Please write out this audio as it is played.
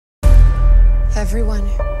everyone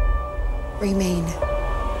remain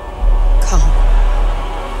calm.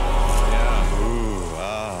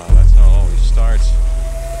 Yeah, that's how it always starts.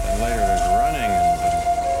 And later there's running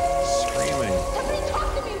and screaming. Somebody talk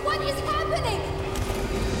to me! What is happening?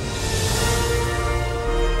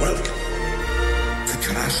 Welcome to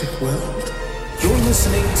Jurassic World. You're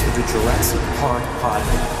listening to the Jurassic Park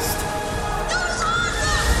podcast.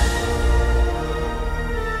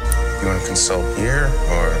 You want to consult here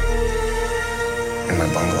or in my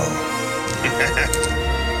bungalow?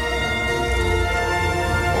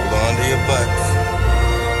 Hold on to your butts.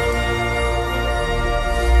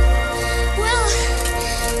 Well,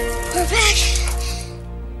 we're back.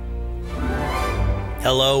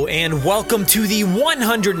 Hello and welcome to the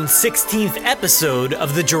 116th episode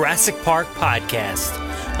of the Jurassic Park podcast.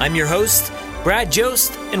 I'm your host, Brad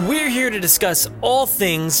Jost, and we're here to discuss all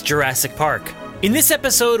things Jurassic Park. In this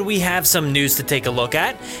episode, we have some news to take a look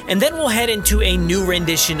at, and then we'll head into a new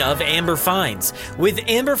rendition of Amber Finds, with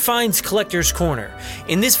Amber Finds Collector's Corner.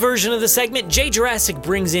 In this version of the segment, Jaye Jurassic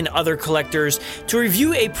brings in other collectors to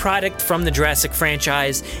review a product from the Jurassic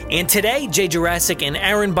franchise, and today, Jaye Jurassic and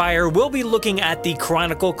Aaron Beyer will be looking at the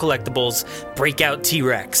Chronicle Collectibles Breakout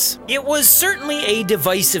T-Rex. It was certainly a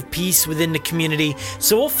divisive piece within the community,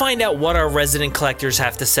 so we'll find out what our resident collectors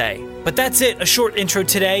have to say. But that's it, a short intro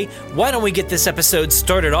today. Why don't we get this episode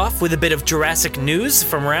started off with a bit of Jurassic news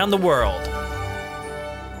from around the world.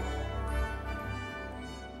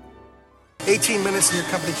 18 minutes and your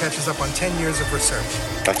company catches up on 10 years of research.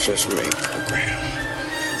 Access rate program.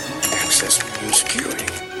 Access new security.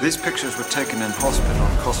 These pictures were taken in hospital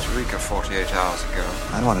in Costa Rica 48 hours ago.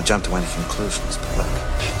 I don't want to jump to any conclusions, but look.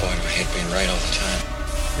 Boy, my head being right all the time.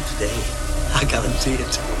 But today, I guarantee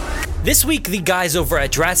it. This week, the guys over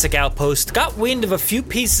at Jurassic Outpost got wind of a few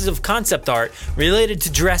pieces of concept art related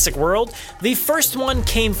to Jurassic World. The first one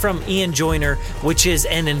came from Ian Joyner, which is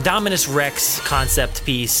an Indominus Rex concept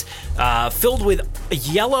piece filled with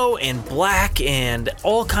yellow and black and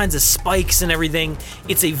all kinds of spikes and everything.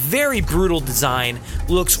 It's a very brutal design,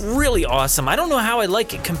 looks really awesome. I don't know how I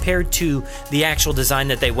like it compared to the actual design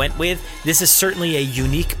that they went with. This is certainly a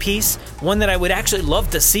unique piece, one that I would actually love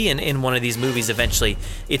to see in one of these movies eventually.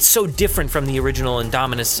 It's so different from the original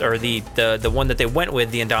Indominus, or the one that they went with,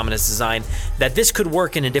 the Indominus design, that this could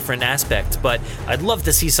work in a different aspect, but I'd love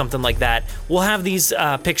to see something like that. We'll have these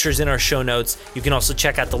pictures in our show notes. You can also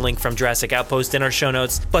check out the link from Jurassic Outpost in our show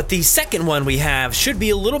notes. But the second one we have should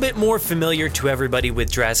be a little bit more familiar to everybody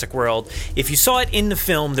with Jurassic World. If you saw it in the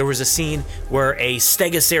film, there was a scene where a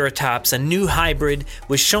Stegoceratops, a new hybrid,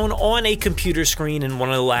 was shown on a computer screen in one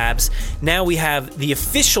of the labs. Now we have the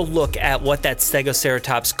official look at what that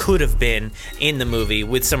Stegoceratops could have been in the movie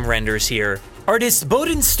with some renders here. Artist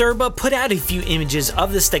Bodin Sturba put out a few images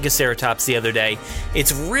of the Stegoceratops the other day.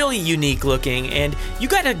 It's really unique looking, and you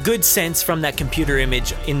got a good sense from that computer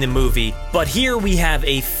image in the movie, but here we have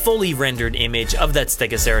a fully rendered image of that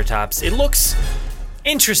Stegoceratops. It looks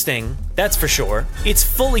interesting, that's for sure. It's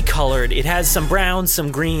fully colored, it has some browns,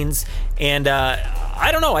 some greens, and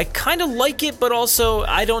I don't know, I kind of like it, but also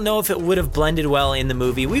I don't know if it would have blended well in the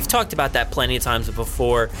movie. We've talked about that plenty of times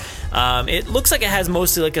before. It looks like it has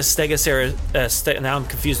mostly like a now I'm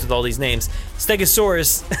confused with all these names,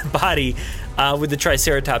 Stegosaurus body with the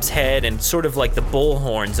Triceratops head and sort of like the bull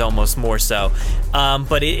horns almost more so.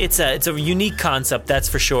 But it's a unique concept, that's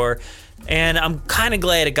for sure. And I'm kind of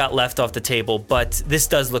glad it got left off the table, but this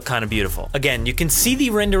does look kind of beautiful. Again, you can see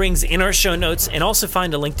the renderings in our show notes and also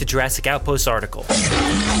find a link to Jurassic Outpost article.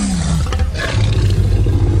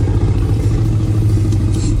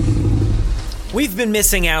 We've been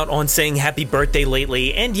missing out on saying happy birthday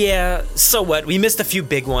lately, and yeah, so what? We missed a few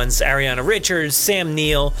big ones. Ariana Richards, Sam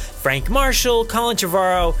Neill, Frank Marshall, Colin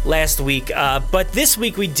Trevorrow last week, but this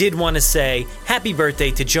week we did want to say happy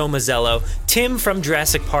birthday to Joe Mazzello, Tim from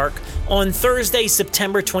Jurassic Park, on Thursday,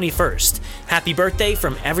 September 21st. Happy birthday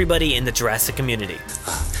from everybody in the Jurassic community.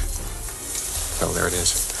 Oh, there it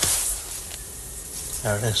is.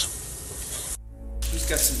 There it is. Who's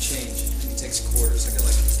got some change? He takes quarters. I got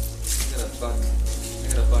 $1. I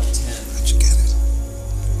got $1.10. How'd you get it?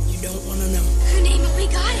 You don't want to know. Her name,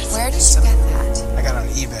 we got it. Where did you get that? I got it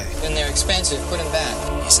on eBay. When they're expensive, put them back.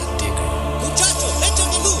 He's a digger. Muchacho, vete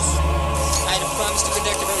on the move! I had promised to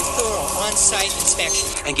conduct a very thorough on-site inspection.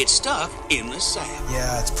 And get stuck in the sand.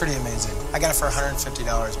 Yeah, it's pretty amazing. I got it for $150.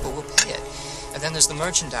 But we'll pay it. And then there's the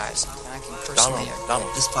merchandise. And I can personally...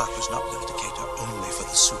 Donald, this park was not built to cater only for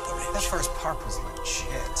the super rich. That first park was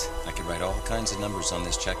legit. I could write all kinds of numbers on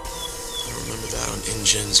this check. I remember that on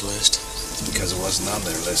InGen's list. It's because it wasn't on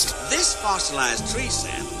their list. This fossilized tree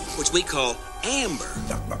sample which we call amber.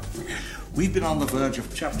 We've been on the verge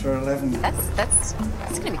of chapter 11. That's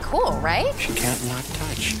gonna be cool, right? She can't not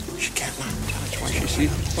touch. She can't not touch.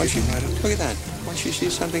 Why she right up? Look at that. Why she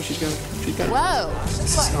sees something, she's got. Whoa.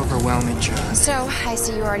 This is overwhelming, John. So, I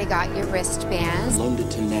see you already got your wristbands. Loaned it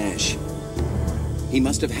to Nash. He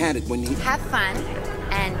must have had it when he... Have fun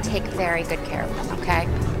and take very good care of them, okay?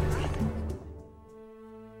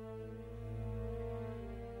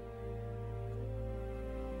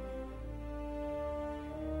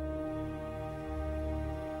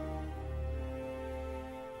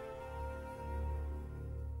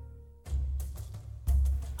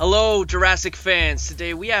 Hello, Jurassic fans.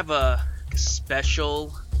 Today we have a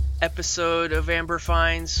special episode of Amber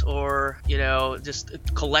Finds, or, just a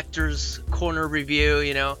collector's corner review,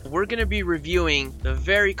 We're going to be reviewing the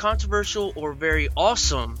very controversial or very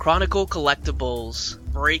awesome Chronicle Collectibles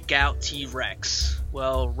Breakout T-Rex.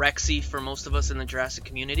 Well, Rexy for most of us in the Jurassic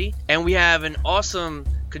community. And we have an awesome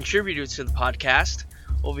contributor to the podcast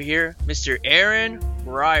over here, Mr. Aaron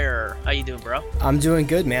Breyer. How you doing, bro? I'm doing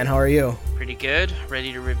good, man. How are you? Pretty good.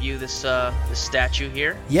 Ready to review this statue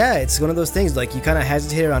here? Yeah, it's one of those things, like, you kind of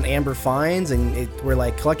hesitated on Amber Finds, and we're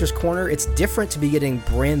like, Collector's Corner. It's different to be getting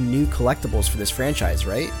brand new collectibles for this franchise,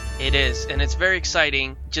 right? It is, and it's very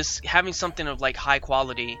exciting just having something of like high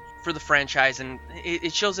quality for the franchise, and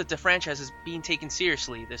it shows that the franchise is being taken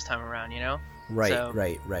seriously this time around,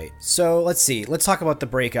 Right. So let's see. Let's talk about the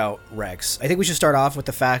Breakout Rex. I think we should start off with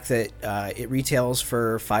the fact that it retails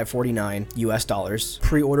for $549 US.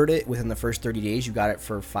 Pre-ordered it within the first 30 days. You got it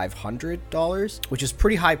for $500, which is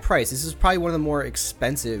pretty high price. This is probably one of the more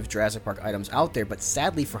expensive Jurassic Park items out there, but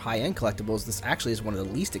sadly for high-end collectibles, this actually is one of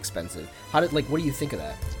the least expensive. What do you think of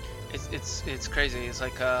that? It's crazy. It's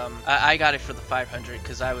like I got it for the 500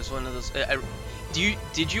 because I was one of those.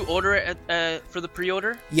 Did you order it for the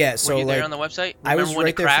pre-order? Yeah, so were you there on the website? I was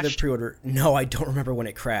right there for the pre-order. No, I don't remember when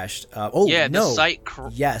it crashed. The site.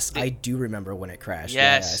 Yes, I do remember when it crashed.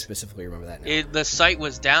 Yes, yeah, I specifically remember that now. The site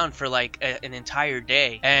was down for like an entire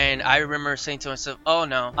day, and I remember saying to myself, "Oh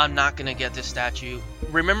no, I'm not gonna get this statue."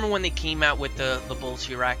 Remember when they came out with the Bull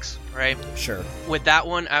T-Rex, right? Sure. With that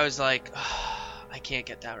one, I was like, I can't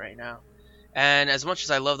get that right now. And as much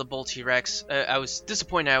as I love the Bull T-Rex, I was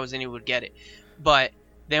disappointed I wasn't able to get it. But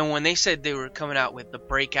then when they said they were coming out with the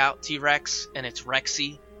Breakout T-Rex, and it's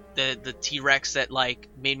Rexy, the T-Rex that like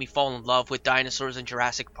made me fall in love with dinosaurs in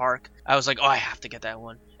Jurassic Park, I was like, oh, I have to get that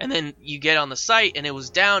one. And then you get on the site and it was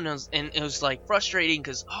down, and it was like frustrating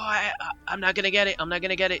because I'm not gonna get it,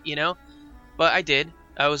 But I did.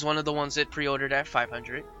 I was one of the ones that pre-ordered at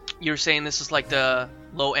 500. You were saying this is like the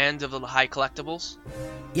low end of the high collectibles?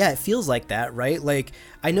 Yeah, it feels like that, right? Like,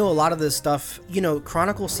 I know a lot of this stuff,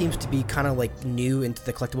 Chronicle seems to be kind of like new into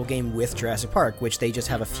the collectible game with Jurassic Park, which they just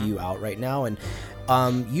have a few out right now. And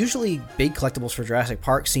usually big collectibles for Jurassic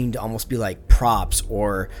Park seem to almost be like props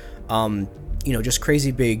or, just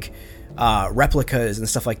crazy big replicas and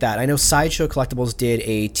stuff like that. I know Sideshow Collectibles did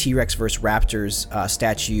a T-Rex vs. Raptors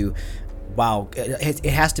statue. Wow, it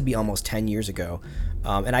has to be almost 10 years ago.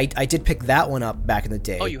 And I did pick that one up back in the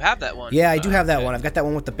day. Oh, you have that one? Yeah, I do have that one. I've got that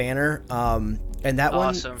one with the banner. And that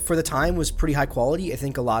awesome. one, for the time, was pretty high quality. I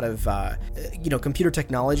think a lot of, computer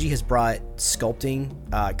technology has brought sculpting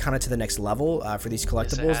kind of to the next level for these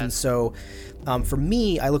collectibles. Yes, and so, for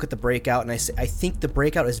me, I look at the Breakout, and I think the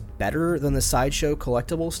Breakout is better than the Sideshow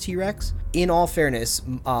Collectibles T-Rex. In all fairness,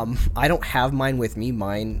 I don't have mine with me.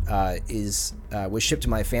 Mine was shipped to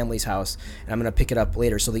my family's house, and I'm going to pick it up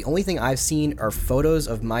later. So the only thing I've seen are photos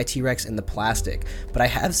of my T-Rex in the plastic, but I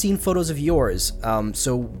have seen photos of yours.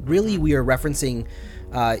 So really, we are referencing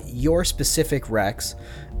your specific Rex,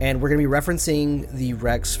 and we're going to be referencing the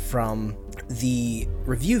Rex from the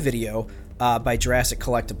review video by Jurassic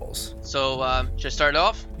Collectibles. So, should I start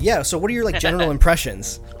off? Yeah, so what are your general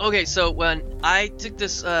impressions? Okay, so when I took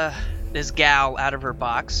this gal out of her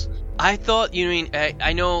box, I thought,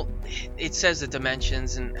 I know it says the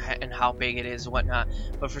dimensions and how big it is and whatnot,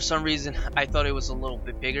 but for some reason I thought it was a little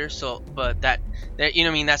bit bigger. So, but that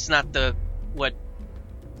that's not the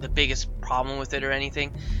biggest problem with it or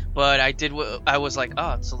anything. But I was like,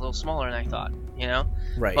 oh, it's a little smaller than I thought,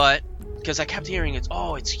 Right. But because I kept hearing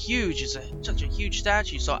it's huge, it's such a huge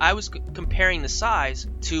statue. So I was comparing the size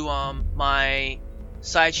to my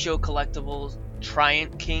Sideshow Collectibles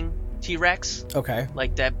Triumph King T-Rex. Okay.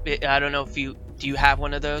 Like that. I don't know if do you have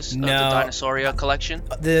one of those? No. Of the Dinosauria collection?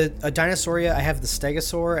 The Dinosauria, I have the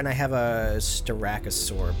Stegosaur and I have a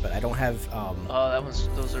Styracosaur, but I don't have.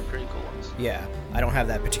 Those are pretty cool ones. Yeah, I don't have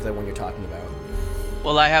that particular one you're talking about.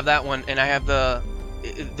 Well, I have that one, and I have the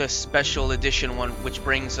special edition one, which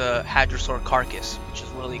brings a Hadrosaur carcass, which is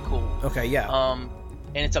really cool. Okay, yeah.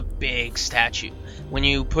 and it's a big statue. When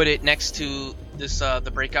you put it next to this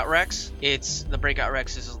the Breakout Rex, the Breakout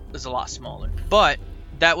Rex is a lot smaller. But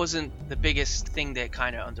that wasn't the biggest thing that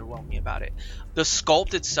kind of underwhelmed me about it. The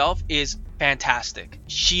sculpt itself is fantastic.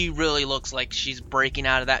 She really looks like she's breaking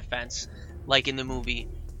out of that fence, like in the movie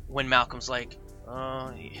when Malcolm's like,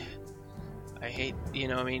 oh, I hate,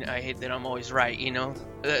 I hate that I'm always right,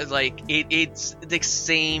 like it's the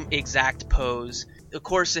same exact pose. Of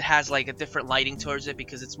course, it has like a different lighting towards it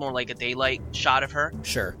because it's more like a daylight shot of her.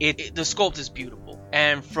 Sure. The sculpt is beautiful,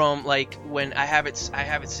 and from like when I have it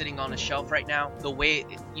sitting on a shelf right now, the way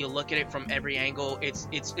you look at it from every angle, it's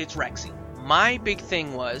Rexy. My big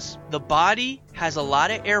thing was the body has a lot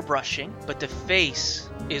of airbrushing, but the face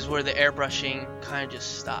is where the airbrushing kind of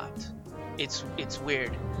just stopped. It's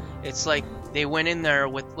weird. It's like they went in there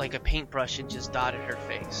with like a paintbrush and just dotted her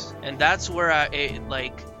face, and that's where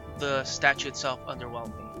the statue itself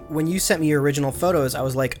underwhelmed me. When you sent me your original photos, I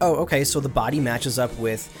was like, oh, okay, so the body matches up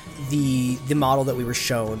with the model that we were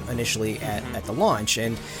shown initially at the launch.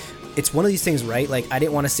 And it's one of these things, right? Like, I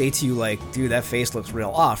didn't want to say to you, like, dude, that face looks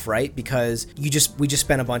real off, right? Because we just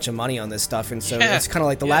spent a bunch of money on this stuff, and so it's kind of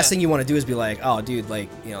like the last thing you want to do is be like, oh, dude, like,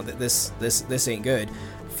 this ain't good.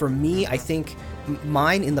 For me, I think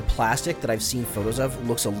mine in the plastic that I've seen photos of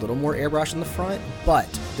looks a little more airbrushed in the front, but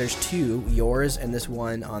there's two, yours and this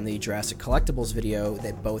one on the Jurassic Collectibles video,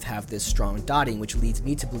 that both have this strong dotting, which leads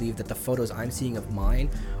me to believe that the photos I'm seeing of mine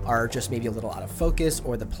are just maybe a little out of focus,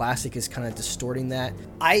 or the plastic is kind of distorting that.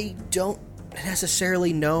 I don't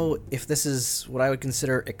necessarily know if this is what I would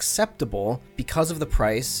consider acceptable because of the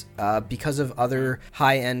price, because of other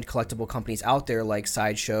high-end collectible companies out there like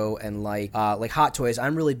Sideshow and like Hot Toys.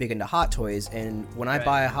 I'm really big into Hot Toys, and when I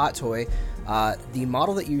buy a Hot Toy, the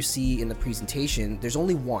model that you see in the presentation, there's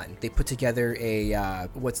only one. They put together a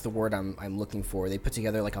what's the word I'm looking for? They put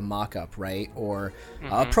together like a mock-up, right? Or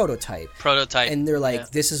a prototype. And they're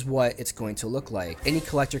like, this is what it's going to look like. Any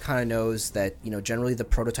collector kind of knows that, generally the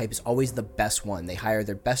prototype is always the best one. They hire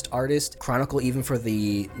their best artist. Chronicle, even for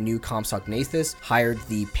the new Comstock Nathus, hired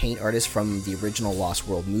the paint artist from the original Lost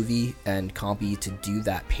World movie and Compy to do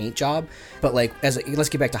that paint job. But like, let's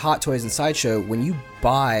get back to Hot Toys and Sideshow. When you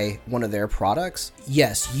buy one of their products,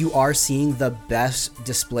 yes, you are seeing the best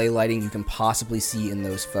display lighting you can possibly see in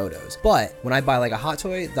those photos. But when I buy like a Hot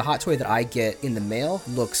Toy, the Hot Toy that I get in the mail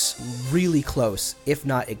looks really close, if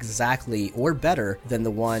not exactly or better than the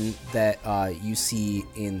one that you see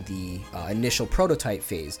in the initial prototype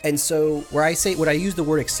phase. And so when I use the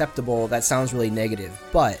word acceptable, that sounds really negative,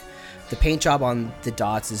 but the paint job on the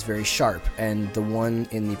dots is very sharp, and the one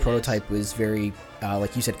in the prototype was very,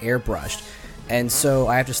 like you said, airbrushed. And so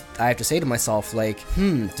I have to say to myself, like,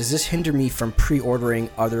 does this hinder me from pre-ordering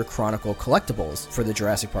other Chronicle collectibles for the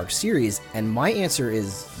Jurassic Park series? And my answer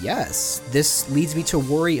is yes. This leads me to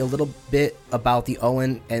worry a little bit about the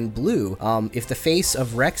Owen and Blue. If the face of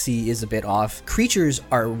Rexy is a bit off, creatures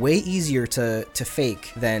are way easier to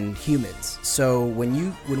fake than humans. So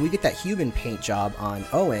when we get that human paint job on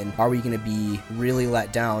Owen, are we going to be really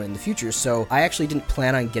let down in the future? So I actually didn't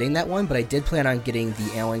plan on getting that one, but I did plan on getting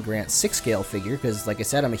the Alan Grant 6-scale figure, because like I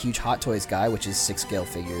said, I'm a huge Hot Toys guy, which is 6-scale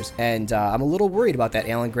figures, and I'm a little worried about that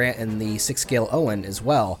Alan Grant and the 6-scale Owen as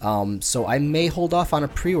well. So I may hold off on a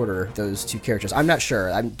pre-order those two characters. I'm not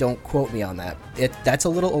sure. Don't quote me on that. That's a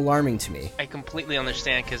little alarming to me. I completely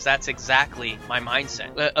understand, because that's exactly my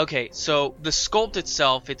mindset. Okay, so the sculpt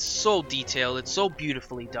itself, it's so detailed, it's so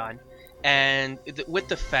beautifully done. And with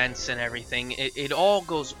the fence and everything, it all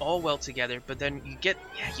goes all well together. But then you get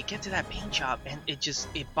to that paint job, and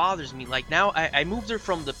it bothers me. Like, now I moved her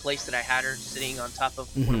from the place that I had her sitting on top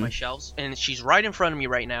of one of my shelves, and she's right in front of me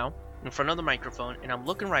right now, in front of the microphone, and I'm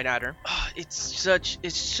looking right at her. Oh, it's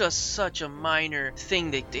just such a minor thing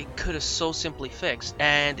that they could have so simply fixed,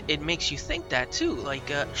 and it makes you think that too.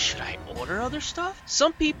 Like, should I order other stuff?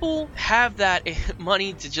 Some people have that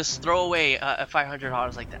money to just throw away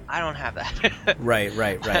 $500 like that. I don't have that.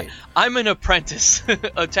 Right. I'm an apprentice,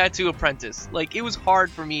 a tattoo apprentice. Like, it was hard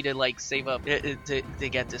for me to like save up to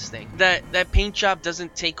get this thing. That paint job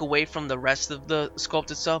doesn't take away from the rest of the sculpt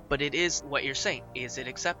itself, but it is what you're saying. Is it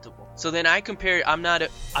acceptable? So then I compare. I'm not a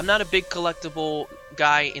big collectible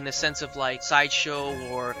guy in the sense of like Sideshow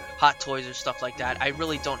or Hot Toys or stuff like that. I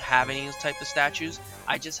really don't have any of those type of statues.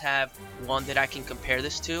 I just have one that I can compare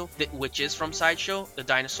this to, which is from Sideshow, the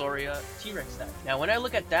Dinosauria T-Rex statue. Now, when I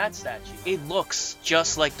look at that statue, it looks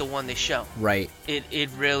just like the one they show. Right. It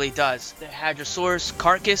really does. The Hadrosaurus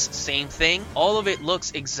carcass, same thing. All of it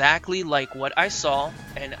looks exactly like what I saw,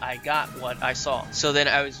 and I got what I saw. So then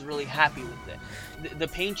I was really happy with it. the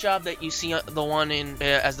paint job that you see the one in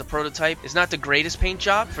as the prototype is not the greatest paint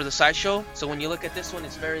job for the sideshow. So when you look at this one,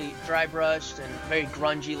 it's very dry brushed and very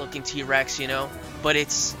grungy looking T-Rex, you know. But it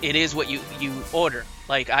is what you order.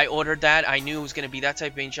 Like, I ordered that. I knew it was going to be that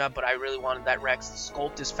type of paint job, but I really wanted that Rex. The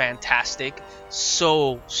sculpt is fantastic.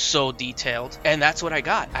 So detailed. And that's what I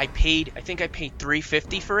got. I think I paid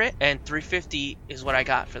 $350 for it, and $350 is what I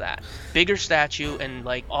got for that. Bigger statue and,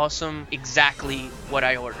 like, awesome, exactly what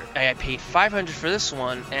I ordered. I paid $500 for this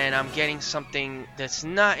one, and I'm getting something that's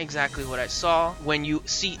not exactly what I saw. When you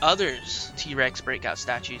see others T-Rex Breakout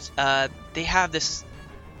statues, they have this...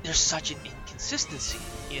 There's such an inconsistency,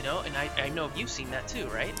 you know, and I know you've seen that too,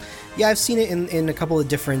 right? Yeah, I've seen it in a couple of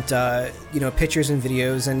different, pictures and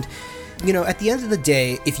videos, and, you know, at the end of the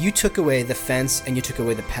day, if you took away the fence and you took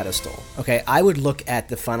away the pedestal, okay, I would look at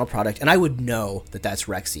the final product and I would know that that's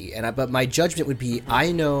Rexy. But my judgment would be,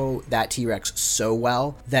 I know that T-Rex so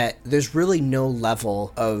well that there's really no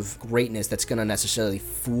level of greatness that's going to necessarily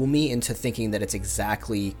fool me into thinking that it's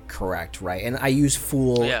exactly correct, right? And I use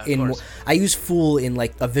fool in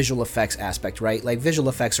like a visual effects aspect, right? Like visual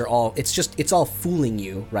effects are all, it's all fooling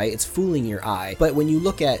you, right? It's fooling your eye. But when you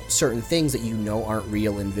look at certain things that you know aren't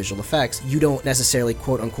real in visual effects, you don't necessarily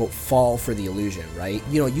quote unquote fall for the illusion, right?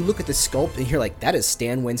 You know, you look at the sculpt and you're like, that is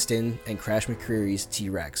Stan Winston and Crash McCreary's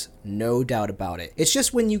T-Rex. No doubt about it. It's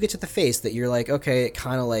just when you get to the face that you're like, okay, it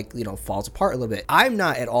kind of like, you know, falls apart a little bit. I'm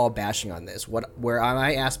not at all bashing on this. Where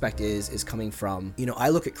my aspect is coming from, you know, I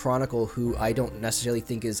look at Chronicle, who I don't necessarily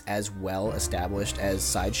think is as well established as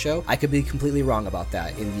Sideshow. I could be completely wrong about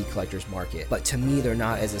that in the collector's market, but to me, they're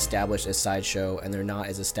not as established as Sideshow, and they're not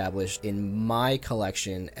as established in my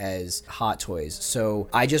collection as Hot Toys. So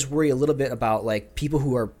I just worry a little bit about like people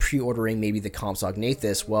who are pre-ordering maybe the Compsog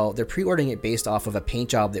Nathus. Well, they're pre-ordering it based off of a paint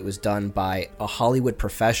job that was done by a Hollywood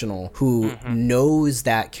professional who knows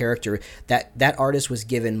that character. That artist was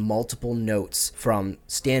given multiple notes from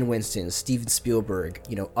Stan Winston, Steven Spielberg,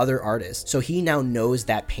 you know, other artists. So he now knows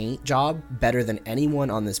that paint job better than anyone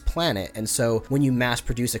on this planet. And so when you mass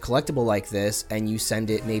produce a collectible like this and you send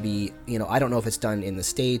it, maybe, you know, I don't know if it's done in the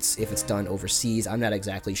States, if it's done overseas, I'm not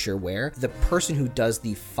exactly sure where. The person who does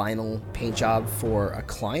the final paint job for a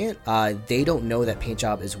client, they don't know that paint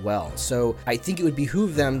job as well. So I think it would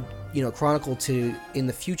behoove them, you know, Chronicle, to in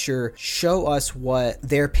the future show us what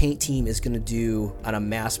their paint team is going to do on a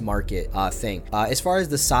mass market thing. As far as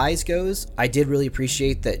the size goes, I did really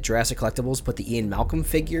appreciate that Jurassic Collectibles put the Ian Malcolm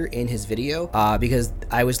figure in his video, because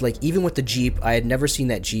I was like, even with the Jeep, I had never seen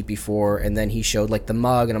that Jeep before, and then he showed like the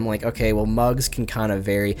mug, and I'm like, okay, well, mugs can kind of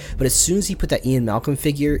vary, but as soon as he put that Ian Malcolm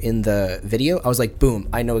figure in the video, I was like, boom,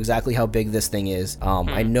 I know exactly how big this thing is.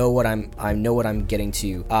 I know what I'm getting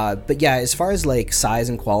to. But yeah, as far as like size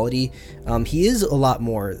and quality, he is a lot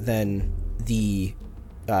more than the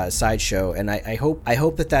Sideshow, and I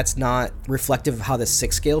hope that that's not reflective of how the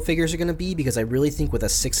 6 scale figures are going to be, because I really think with a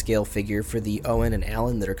 6 scale figure for the Owen and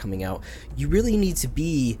Allen that are coming out, you really need to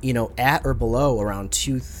be, you know, at or below around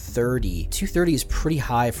 230. 230 is pretty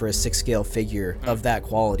high for a 6 scale figure of that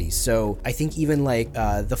quality. So I think even like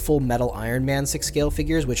the Full Metal Iron Man 6 scale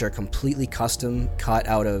figures, which are completely custom cut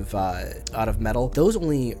out of metal, those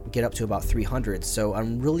only get up to about 300. So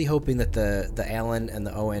I'm really hoping that the Allen and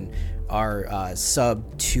the Owen are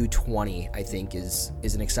sub 220, I think is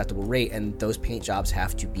an acceptable rate, and those paint jobs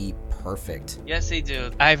have to be perfect. Yes, they do.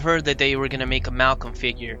 I've heard that they were going to make a Malcolm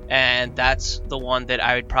figure, and that's the one that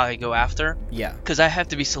I would probably go after. Yeah. Because I have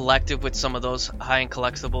to be selective with some of those high-end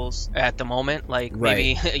collectibles at the moment. Like,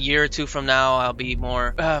 maybe a year or two from now, I'll be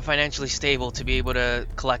more financially stable to be able to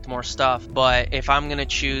collect more stuff. But if I'm going to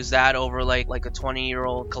choose that over like a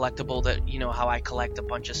 20-year-old collectible that, you know, how I collect a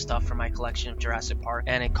bunch of stuff from my collection of Jurassic Park,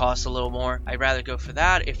 and it costs a little more, I'd rather go for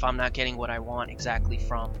that if I'm not getting what I want exactly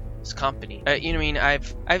from this company. You know what I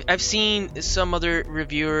mean? I've seen some other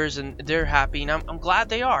reviewers and they're happy, and I'm glad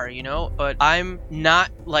they are, you know, but I'm not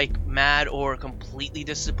like mad or completely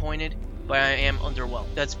disappointed, but I am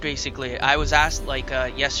underwhelmed. That's basically it. I was asked like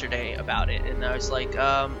yesterday about it, and I was like,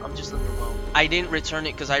 I'm just underwhelmed. I didn't return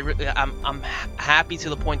it because I'm happy to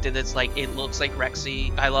the point that it's like, it looks like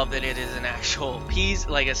Rexy. I love that it is an actual piece,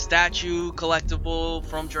 like a statue collectible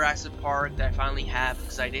from Jurassic Park that I finally have,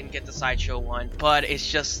 because I didn't get the Sideshow one. But it's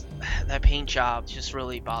just that paint job just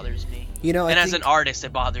really bothers me. You know, and as an artist,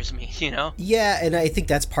 it bothers me, you know? Yeah, and I think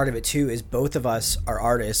that's part of it too, is both of us are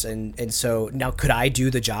artists, and so now could I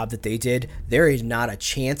do the job that they did? There is not a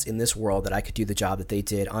chance in this world that I could do the job that they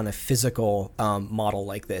did on a physical model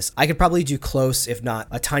like this. I could probably do close, if not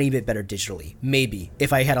a tiny bit better digitally, maybe,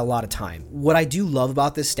 if I had a lot of time. What I do love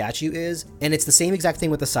about this statue is, and it's the same exact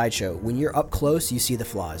thing with the sideshow, when you're up close, you see the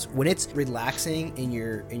flaws. When it's relaxing in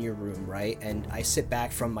your room, right, and I sit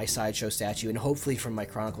back from my sideshow statue and hopefully from my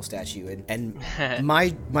Chronicle statue, and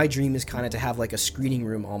my dream is kind of to have like a screening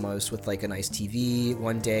room almost, with like a nice TV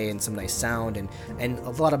one day and some nice sound and a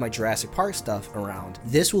lot of my Jurassic Park stuff around.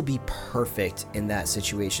 This will be perfect in that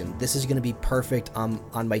situation. This is going to be perfect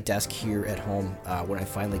on my desk here at home when I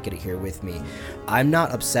finally get it here with me. I'm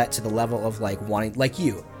not upset to the level of like wanting, like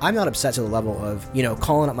you, I'm not upset to the level of, you know,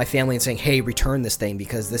 calling up my family and saying, hey, return this thing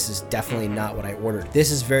because this is definitely not what I ordered.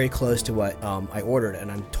 This is very close to what I ordered,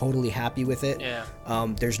 and I'm totally happy with it. Yeah.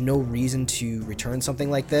 There's no reason to return something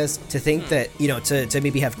like this. To think that, you know, to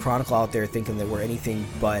maybe have Chronicle out there thinking that we're anything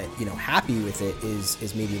but, you know, happy with it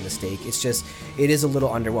is maybe a mistake. It's just, it is a little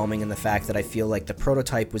underwhelming in the fact that I feel like the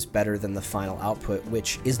prototype was better than the final output,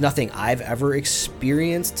 which is nothing I've ever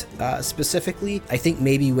experienced specifically. I think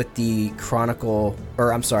maybe with the Chronicle,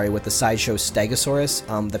 or I'm sorry, with the Sideshow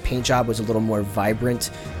Stegosaurus, the paint job was a little more vibrant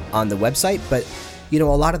on the website, but you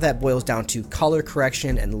know, a lot of that boils down to color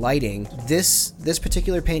correction and lighting. This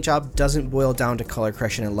particular paint job doesn't boil down to color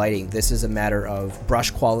correction and lighting. This is a matter of brush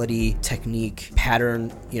quality, technique,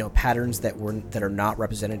 pattern, you know, patterns that are not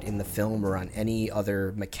represented in the film or on any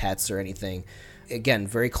other maquettes or anything. Again,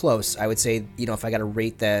 very close. I would say, you know, if I got to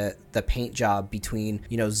rate the paint job between,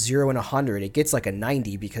 you know, 0 and 100, it gets like a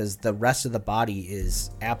 90 because the rest of the body is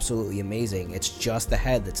absolutely amazing. It's just the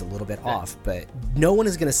head that's a little bit off, but no one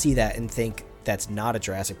is going to see that and think that's not a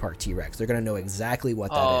Jurassic Park T-Rex. They're going to know exactly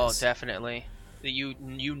what that is. Oh, definitely.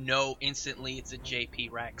 You know instantly it's a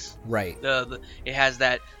JP Rex. Right. It has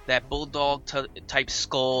that bulldog type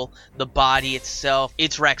skull. The body itself,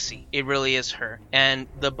 it's Rexy. It really is her. And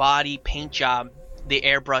the body paint job, the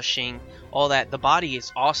airbrushing, all that. The body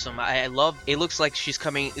is awesome. I love. It looks like she's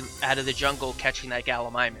coming out of the jungle catching that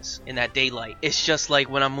Gallimimus in that daylight. It's just like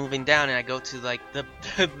when I'm moving down and I go to like one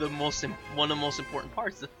of the most important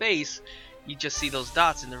parts, the face. You just see those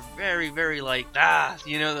dots and they're very, very like,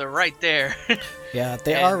 you know, they're right there. Yeah,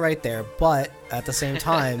 they are right there, but at the same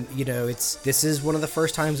time, you know, this is one of the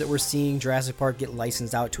first times that we're seeing Jurassic Park get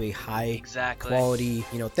licensed out to a high quality,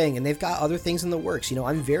 you know, thing, and they've got other things in the works. You know,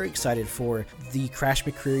 I'm very excited for the Crash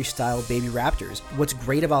McCreary style Baby Raptors. What's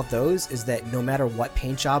great about those is that no matter what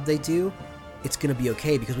paint job they do, it's going to be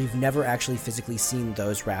okay because we've never actually physically seen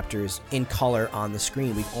those raptors in color on the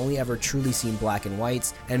screen. We've only ever truly seen black and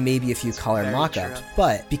whites and maybe a few color mock-ups.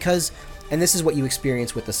 But because, and this is what you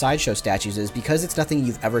experience with the Sideshow statues, is because it's nothing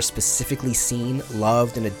you've ever specifically seen,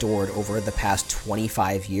 loved, and adored over the past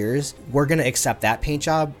 25 years, we're going to accept that paint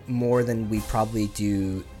job more than we probably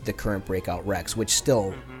do the current Breakout Rex, which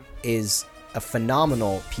still is a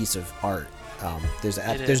phenomenal piece of art.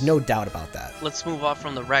 There's no doubt about that. Let's move off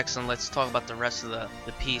from the Rex and let's talk about the rest of the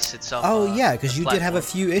piece itself. Oh yeah, because you did have a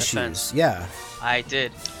few issues. Yeah, I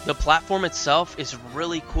did. The platform itself is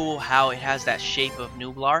really cool. How it has that shape of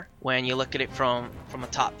Nublar when you look at it from a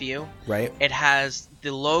top view. Right. It has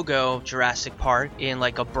the logo Jurassic Park in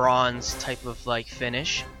like a bronze type of like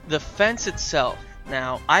finish. The fence itself.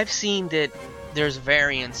 Now I've seen that there's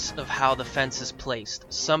variants of how the fence is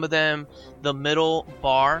placed. Some of them, the middle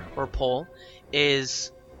bar or pole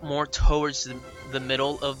is more towards the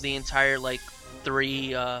middle of the entire like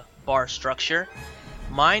 3 bar structure.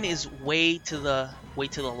 Mine is way to the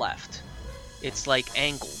left. It's like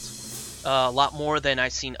angled a lot more than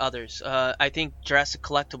I've seen others. I think Jurassic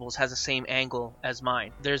Collectibles has the same angle as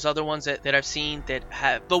mine. There's other ones that I've seen that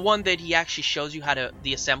have the one that he actually shows you how to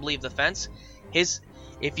the assembly of the fence.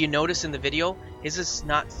 If you notice in the video, his is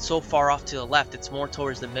not so far off to the left, it's more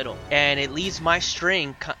towards the middle. And it leaves my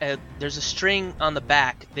string, there's a string on the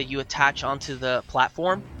back that you attach onto the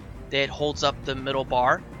platform that holds up the middle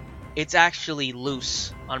bar. It's actually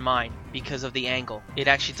loose on mine because of the angle. It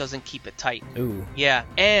actually doesn't keep it tight. Ooh. Yeah,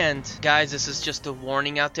 and guys, this is just a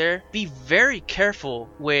warning out there. Be very careful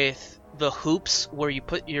with the hoops where you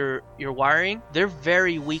put your wiring. They're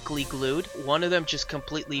very weakly glued. One of them just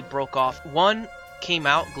completely broke off. One came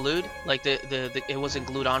out glued, like the it wasn't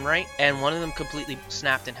glued on right, and one of them completely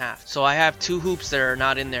snapped in half. So I have 2 hoops that are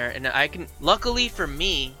not in there, and I can, luckily for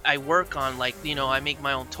me, I work on, like, you know, I make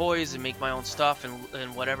my own toys and make my own stuff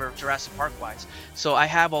and whatever Jurassic Park wise. So I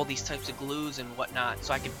have all these types of glues and whatnot,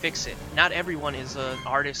 so I can fix it. Not everyone is an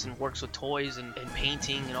artist and works with toys and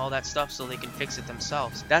painting and all that stuff, so they can fix it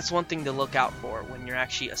themselves. That's one thing to look out for when you're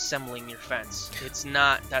actually assembling your fence. It's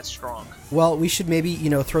not that strong. Well, we should maybe, you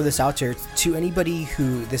know, throw this out there to anybody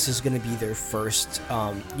who this is going to be their first,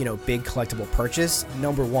 you know, big collectible purchase.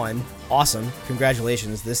 Number one, awesome.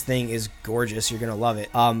 Congratulations. This thing is gorgeous. You're going to love it.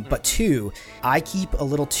 But 2, I keep a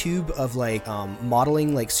little tube of like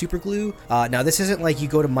modeling like super glue. Now this isn't like you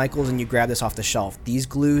go to Michael's and you grab this off the shelf. These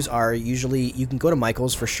glues are usually, you can go to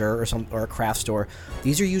Michael's for sure, or a craft store.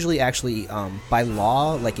 These are usually actually by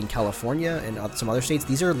law, like in California and some other states,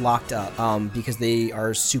 these are locked up because they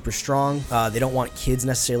are super strong. They don't want kids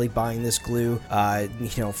necessarily buying this glue, you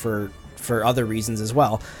know, for other reasons as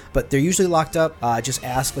well, but they're usually locked up. Just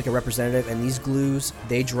ask like a representative, and these glues,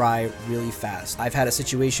 they dry really fast. I've had a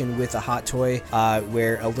situation with a hot toy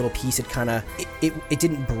where a little piece had kind of, it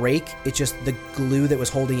didn't break, it just, the glue that was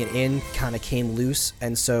holding it in kind of came loose,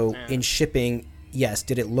 and so in shipping, yes,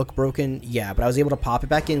 did it look broken? Yeah, but I was able to pop it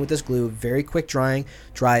back in with this glue. Very quick drying,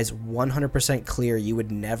 dries 100% clear. You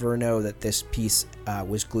would never know that this piece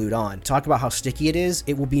was glued on. Talk about how sticky it is.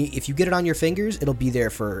 It will be, if you get it on your fingers, it'll be there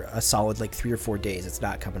for a solid like 3 or 4 days. It's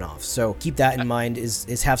not coming off. So keep that in mind,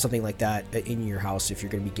 is have something like that in your house if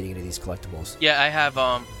you're going to be getting into these collectibles. Yeah, I have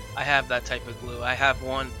that type of glue. I have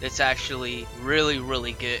one that's actually really,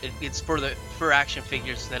 really good. It's for action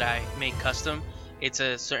figures that I make custom. It's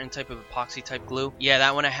a certain type of epoxy type glue. Yeah,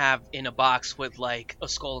 that one I have in a box with like a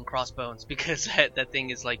skull and crossbones, because that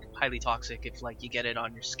thing is like highly toxic if like you get it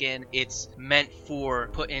on your skin. It's meant for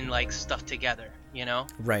putting like stuff together, you know?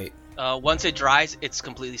 Right. Once it dries, it's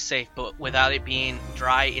completely safe, but without it being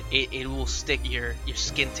dry, it will stick your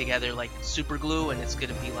skin together like super glue, and it's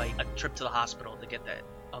gonna be like a trip to the hospital to get that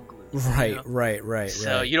unglued. Right, you know? right.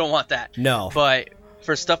 So you don't want that. No. But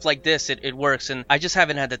for stuff like this, it works, and I just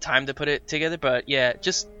haven't had the time to put it together. But yeah,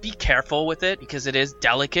 just be careful with it because it is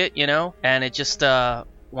delicate, you know, and it just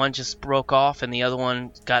one just broke off and the other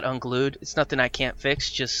one got unglued. It's nothing I can't fix,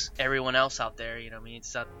 just everyone else out there, you know what I mean?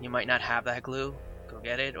 It's not, you might not have that glue, go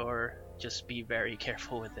get it, or just be very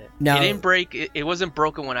careful with it. Now, it didn't break, it wasn't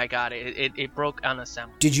broken when I got it. It broke on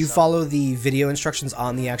assembly. Did you follow the video instructions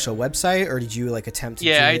on the actual website, or did you like attempt to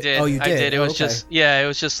do I it? did. Oh, you did? I did. It was okay. just, yeah, it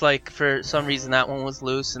was just like, for some reason that one was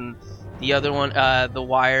loose, and the other one, the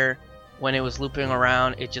wire, when it was looping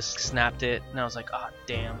around, it just snapped it, and I was like, oh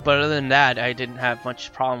damn. But other than that, I didn't have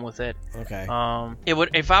much problem with it. Okay. It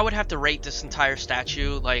would, if I would have to rate this entire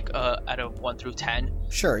statue like out of 1 through 10.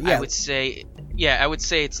 Sure. Yeah. I would say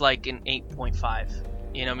it's like an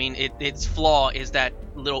 8.5. You know what I mean? Its flaw is that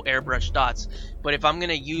little airbrush dots. But if I'm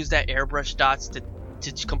gonna use that airbrush dots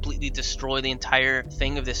to completely destroy the entire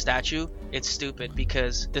thing of this statue, it's stupid,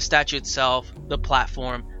 because the statue itself, the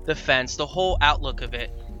platform, the fence, the whole outlook of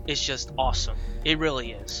it is just awesome. It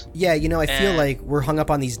really is. Yeah, you know, I feel like we're hung up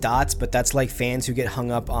on these dots, but that's like fans who get hung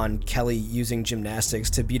up on Kelly using gymnastics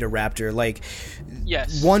to beat a raptor. Like,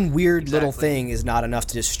 yes, one weird little thing is not enough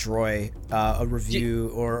to destroy a review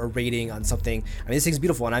or a rating on something. I mean, this thing's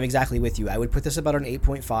beautiful, and I'm exactly with you. I would put this about an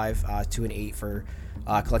 8.5 to an 8 for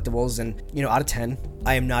collectibles, and you know, out of 10,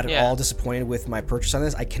 I am not at all disappointed with my purchase on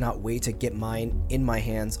this. I cannot wait to get mine in my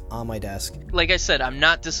hands on my desk. Like I said, I'm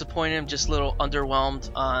not disappointed. I'm just a little underwhelmed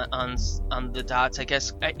on the dots, I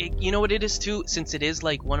guess. You know what it is too, since it is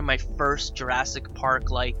like one of my first Jurassic Park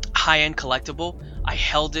like high-end collectible, I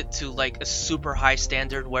held it to like a super high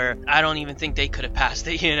standard where I don't even think they could have passed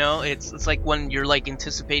it, you know? It's like when you're like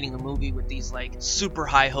anticipating a movie with these like super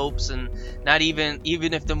high hopes, and not even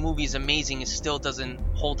if the movie's amazing, it still doesn't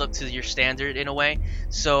hold up to your standard in a way.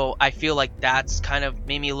 So I feel like that's kind of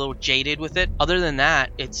made me a little jaded with it. Other than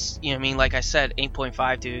that, it's, you know what I mean, like I said,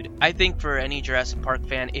 8.5, dude. I think for any Jurassic Park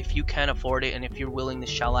fan, if you can afford it and if you're willing to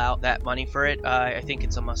shell out that money for it, I think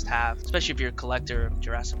it's a must-have, especially if you're a collector of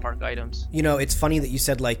Jurassic Park items. You know, it's funny that you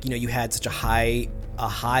said, like, you know, you had such a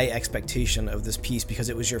high expectation of this piece because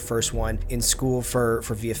it was your first one in school for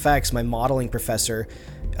VFX. My modeling professor,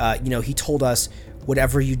 you know, he told us,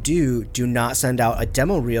 whatever you do not send out a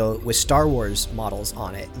demo reel with Star Wars models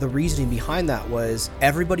on it. The reasoning behind that was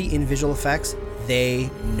everybody in visual effects,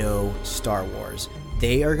 they know Star Wars.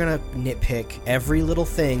 they are going to nitpick every little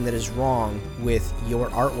thing that is wrong with your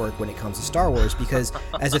artwork when it comes to Star Wars, because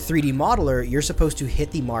as a 3D modeler, you're supposed to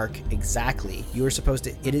hit the mark exactly. You're supposed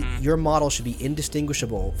to, your model should be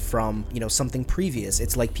indistinguishable from, something previous.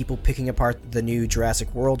 It's like people picking apart the new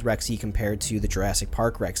Jurassic World Rexy compared to the Jurassic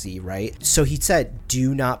Park Rexy, right? So he said,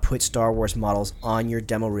 do not put Star Wars models on your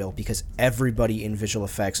demo reel, because everybody in visual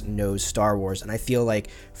effects knows Star Wars. And I feel like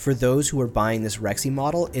for those who are buying this Rexy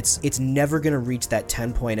model, it's never going to reach that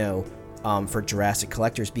 10.0 for Jurassic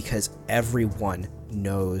collectors, because everyone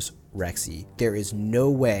knows Rexy. There is no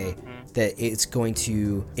way that it's going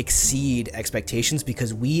to exceed expectations,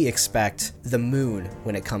 because we expect the moon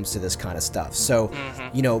when it comes to this kind of stuff. So,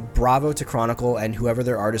 bravo to Chronicle and whoever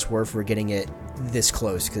their artists were for getting it this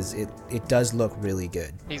close, because it does look really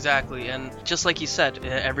good. Exactly, and just like you said,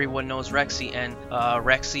 everyone knows Rexy, and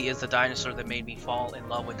Rexy is the dinosaur that made me fall in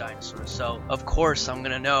love with dinosaurs. So of course I'm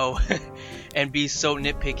gonna know and be so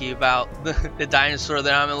nitpicky about the dinosaur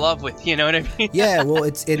that I'm in love with. You know what I mean? Yeah, well,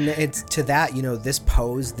 it's to that, this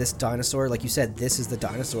pose, this dinosaur, like you said, this is the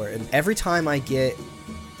dinosaur. And every time I get,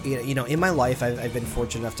 in my life, I've been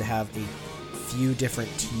fortunate enough to have a few different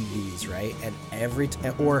TVs, right? And every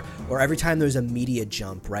time there's a media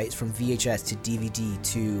jump, right, from VHS to DVD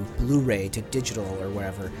to Blu-ray to digital or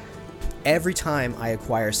whatever, every time I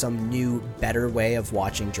acquire some new, better way of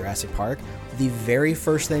watching Jurassic Park, the very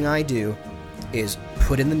first thing I do is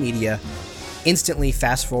put in the media, instantly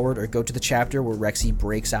fast forward or go to the chapter where Rexy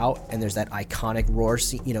breaks out and there's that iconic roar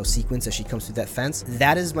sequence as she comes through that fence.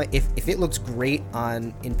 That is my, if it looks great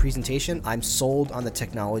in presentation, I'm sold on the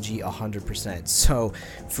technology 100%. So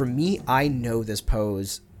for me, I know this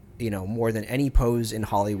pose, more than any pose in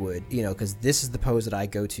Hollywood, because this is the pose that I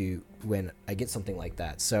go to when I get something like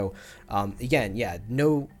that. So again, yeah,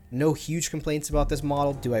 no huge complaints about this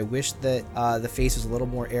model. Do I wish that the face was a little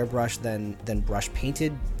more airbrushed than brush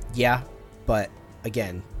painted? Yeah. But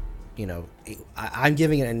again, I'm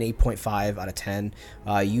giving it an 8.5 out of 10.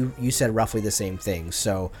 You said roughly the same thing.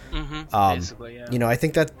 So, basically, yeah. I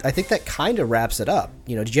think that kind of wraps it up.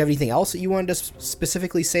 Did you have anything else that you wanted to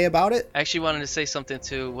specifically say about it? I actually wanted to say something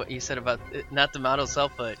to what you said about not the model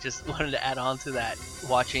itself, but just wanted to add on to that.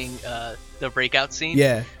 Watching the breakout scene.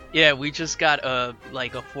 Yeah. Yeah, we just got a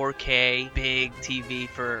 4K big TV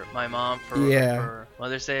for my mom for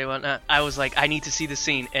Mother's Day and whatnot. I was like, I need to see the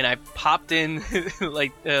scene, and I popped in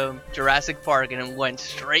Jurassic Park and went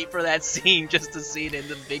straight for that scene just to see it in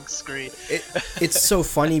the big screen. It's so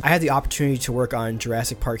funny. I had the opportunity to work on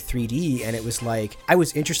Jurassic Park 3D, and it was like, I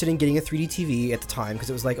was interested in getting a 3D TV at the time, because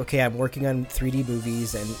it was like, okay, I'm working on 3D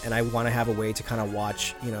movies, and I want to have a way to kind of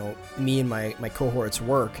watch, me and my cohorts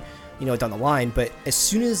work, down the line. But as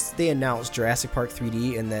soon as they announced Jurassic Park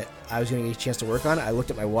 3D and that I was going to get a chance to work on it, I looked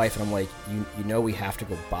at my wife and I'm like, we have to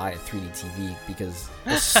go buy a 3D TV, because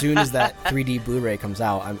as soon as that 3D Blu-ray comes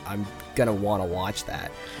out, I'm gonna want to watch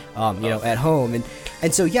that, at home.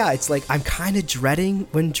 And so, yeah, it's like, I'm kind of dreading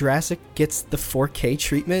when Jurassic gets the 4K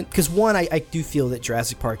treatment, because one, I do feel that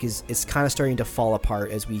Jurassic Park is kind of starting to fall apart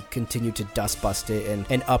as we continue to dust bust it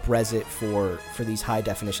and up-res it for these high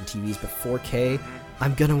definition TVs. But 4K,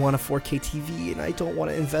 I'm gonna want a 4K TV, and I don't want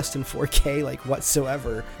to invest in 4K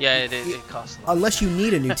whatsoever. Yeah, it costs a lot. Unless you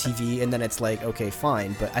need a new TV, and then it's like, okay,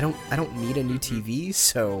 fine, but I don't need a new TV.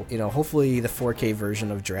 So hopefully the 4K version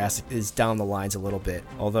of Jurassic is down the lines a little bit.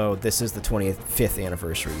 Although this is the 25th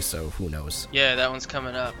anniversary, so who knows? Yeah, that one's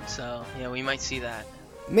coming up, so yeah, we might see that.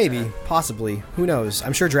 Maybe, possibly. Who knows?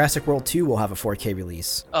 I'm sure Jurassic World 2 will have a 4K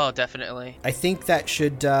release. Oh, definitely. I think that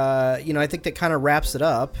should, I think that kind of wraps it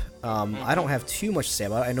up. I don't have too much to say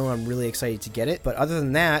about it. I know I'm really excited to get it. But other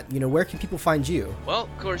than that, where can people find you? Well,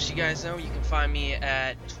 of course, you guys know you can find me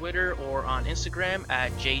at Twitter or on Instagram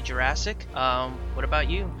at Jurassic. What about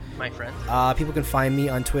you, my friend? People can find me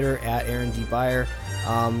on Twitter at Aaron D. Beyer.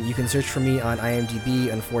 You can search for me on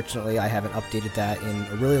IMDb. Unfortunately, I haven't updated that in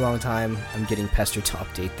a really long time. I'm getting pestered to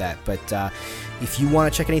update that. But if you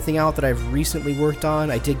want to check anything out that I've recently worked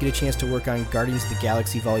on, I did get a chance to work on Guardians of the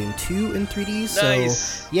Galaxy Volume 2 in 3D. Nice.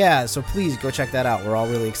 So, yeah, so please go check that out. We're all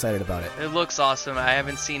really excited about it. It looks awesome. I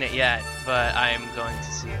haven't seen it yet, but I am going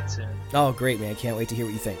to see it soon. Oh, great, man. Can't wait to hear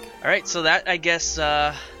what you think. All right, so that, I guess,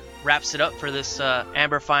 wraps it up for this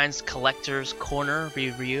Amber Finds Collector's Corner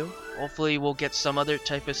review. Hopefully we'll get some other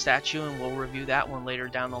type of statue and we'll review that one later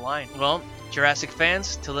down the line. Well, Jurassic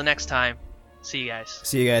fans, till the next time. See you guys.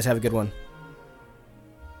 See you guys. Have a good one.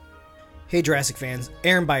 Hey Jurassic fans,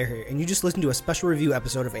 Aaron Beyer here, and you just listened to a special review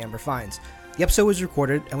episode of Amber Finds. The episode was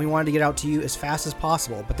recorded, and we wanted to get out to you as fast as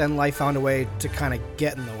possible, but then life found a way to kind of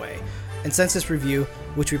get in the way. And since this review,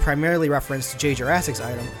 which we primarily referenced Jaye Jurassic's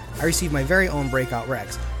item, I received my very own Breakout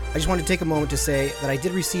Rex. I just wanted to take a moment to say that I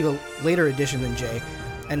did receive a later edition than Jay,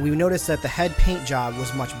 and we noticed that the head paint job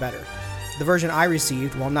was much better. The version I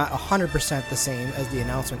received, while not 100% the same as the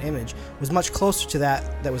announcement image, was much closer to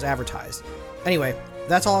that was advertised. Anyway,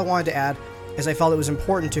 that's all I wanted to add, as I felt it was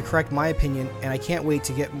important to correct my opinion, and I can't wait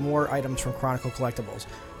to get more items from Chronicle Collectibles.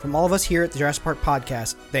 From all of us here at the Jurassic Park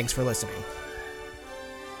Podcast, thanks for listening.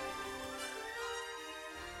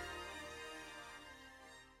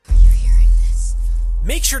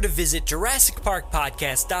 Make sure to visit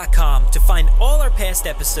JurassicParkPodcast.com to find all our past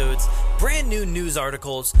episodes, brand new news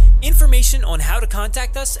articles, information on how to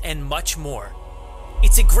contact us, and much more.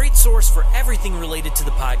 It's a great source for everything related to the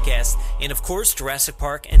podcast, and of course, Jurassic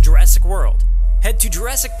Park and Jurassic World. Head to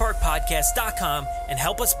JurassicParkPodcast.com and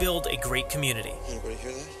help us build a great community. Anybody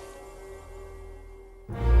hear that?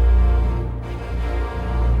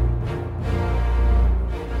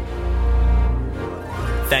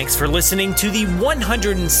 Thanks for listening to the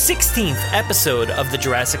 116th episode of the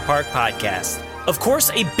Jurassic Park Podcast. Of course,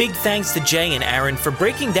 a big thanks to Jay and Aaron for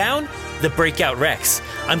breaking down the Breakout Rex.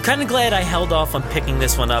 I'm kind of glad I held off on picking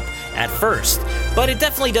this one up at first, but it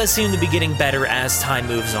definitely does seem to be getting better as time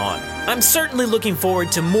moves on. I'm certainly looking forward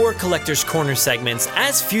to more Collector's Corner segments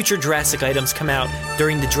as future Jurassic items come out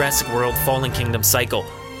during the Jurassic World Fallen Kingdom cycle.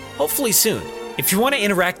 Hopefully soon. If you want to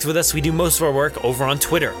interact with us, we do most of our work over on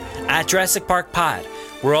Twitter, at Jurassic Park Pod.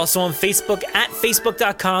 We're also on Facebook at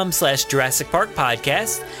facebook.com/Jurassic Park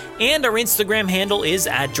Podcast, and our Instagram handle is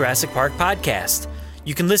at Jurassic Park Podcast.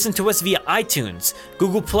 You can listen to us via iTunes,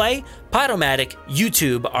 Google Play, Podomatic,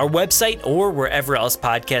 YouTube, our website, or wherever else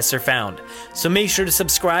podcasts are found. So make sure to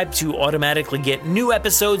subscribe to automatically get new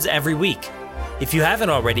episodes every week. If you haven't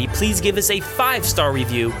already, please give us a 5-star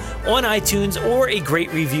review on iTunes or a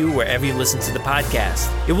great review wherever you listen to the podcast.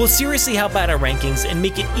 It will seriously help out our rankings and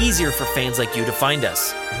make it easier for fans like you to find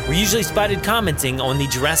us. We're usually spotted commenting on the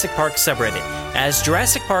Jurassic Park subreddit as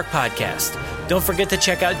Jurassic Park Podcast. Don't forget to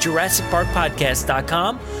check out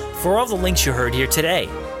JurassicParkPodcast.com for all the links you heard here today.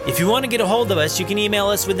 If you want to get a hold of us, you can email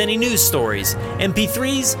us with any news stories,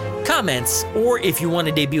 MP3s, comments, or if you want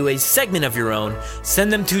to debut a segment of your own,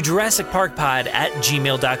 send them to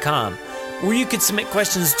JurassicParkPod@gmail.com, or you could submit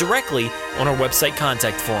questions directly on our website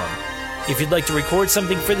contact form. If you'd like to record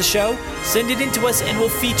something for the show, send it in to us and we'll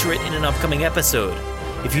feature it in an upcoming episode.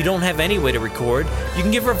 If you don't have any way to record, you can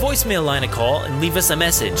give our voicemail line a call and leave us a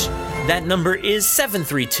message. That number is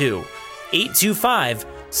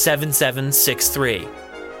 732-825-7763.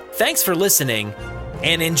 Thanks for listening,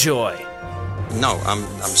 and enjoy. No, I'm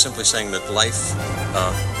simply saying that life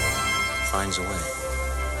finds a way.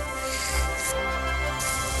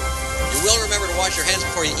 You will remember to wash your hands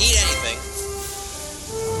before you eat anything.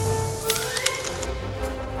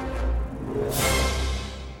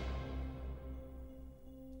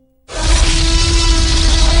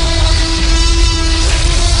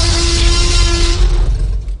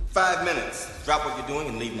 Five minutes. Drop what you're doing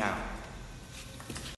and leave now.